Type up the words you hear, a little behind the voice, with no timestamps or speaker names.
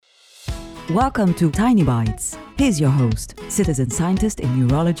Welcome to Tiny Bites. Here's your host, citizen scientist in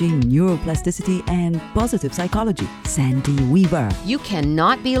neurology, neuroplasticity, and positive psychology, Sandy Weaver. You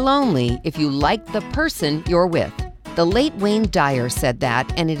cannot be lonely if you like the person you're with. The late Wayne Dyer said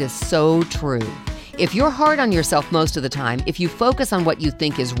that, and it is so true. If you're hard on yourself most of the time, if you focus on what you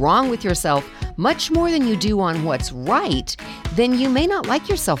think is wrong with yourself much more than you do on what's right, then you may not like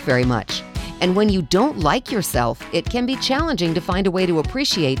yourself very much. And when you don't like yourself, it can be challenging to find a way to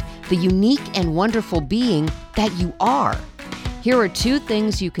appreciate the unique and wonderful being that you are. Here are 2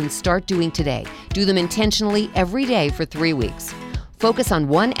 things you can start doing today. Do them intentionally every day for 3 weeks. Focus on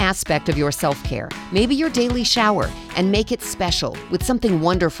one aspect of your self-care, maybe your daily shower, and make it special with something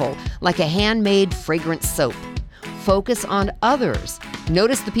wonderful, like a handmade fragrant soap. Focus on others.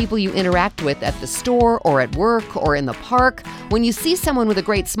 Notice the people you interact with at the store or at work or in the park. When you see someone with a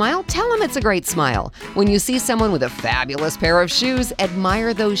great smile, tell them it's a great smile. When you see someone with a fabulous pair of shoes,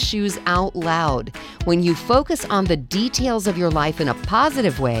 admire those shoes out loud. When you focus on the details of your life in a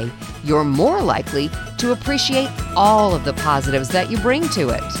positive way, you're more likely to appreciate all of the positives that you bring to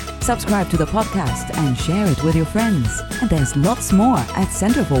it. Subscribe to the podcast and share it with your friends. And there's lots more at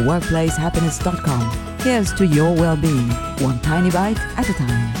centerforworkplacehappiness.com. Here's to your well-being, one tiny bite at a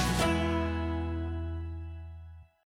time.